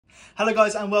Hello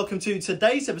guys and welcome to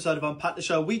today's episode of Unpacked, the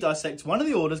show we dissect one of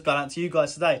the orders going out to you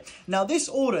guys today. Now this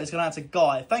order is going out to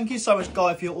Guy. Thank you so much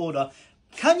Guy for your order.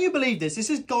 Can you believe this? This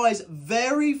is Guy's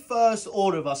very first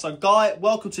order of us. So Guy,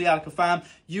 welcome to the Alka fam.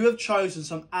 You have chosen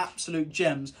some absolute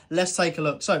gems. Let's take a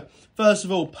look. So first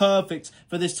of all, perfect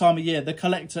for this time of year. The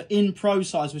collector in pro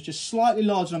size, which is slightly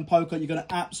larger than Poker. You're going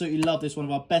to absolutely love this, one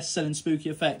of our best-selling spooky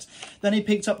effects. Then he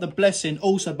picked up the Blessing,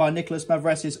 also by Nicholas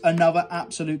Mavresis, another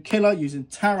absolute killer using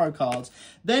tarot cards.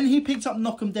 Then he picked up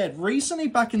Knock 'em Dead, recently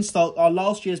back in stock, our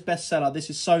last year's bestseller. This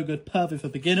is so good, perfect for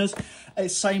beginners.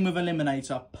 It's same with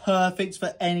Eliminator, perfect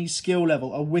for any skill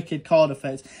level, a wicked card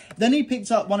effect. Then he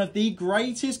picked up one of the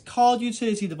greatest card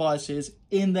utility devices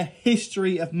in the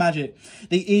history of Magic,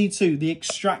 the E2, the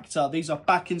Extractor. These are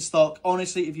back in stock.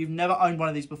 Honestly, if you've never owned one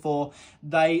of these before,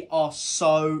 they are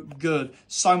so good.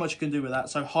 So much you can do with that,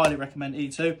 so highly recommend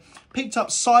E2. Picked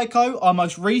up Psycho, our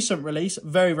most recent release.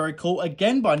 Very, very cool.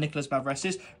 Again by Nicholas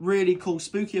Mavresis. Really cool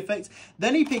spooky effect.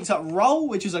 Then he picked up Roll,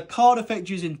 which is a card effect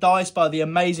using dice by the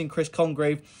amazing Chris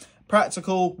Congreve.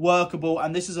 Practical, workable,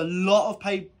 and this is a lot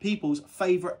of people's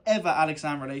favourite ever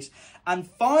Alexander release. And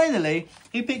finally,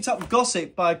 he picked up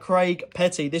Gossip by Craig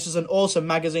Petty. This is an awesome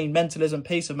magazine, mentalism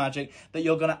piece of magic that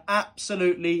you're going to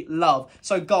absolutely love.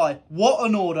 So, Guy, what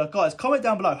an order. Guys, comment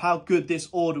down below how good this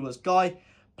order was. Guy,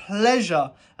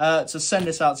 pleasure to send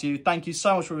this out to you. Thank you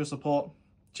so much for your support.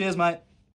 Cheers, mate.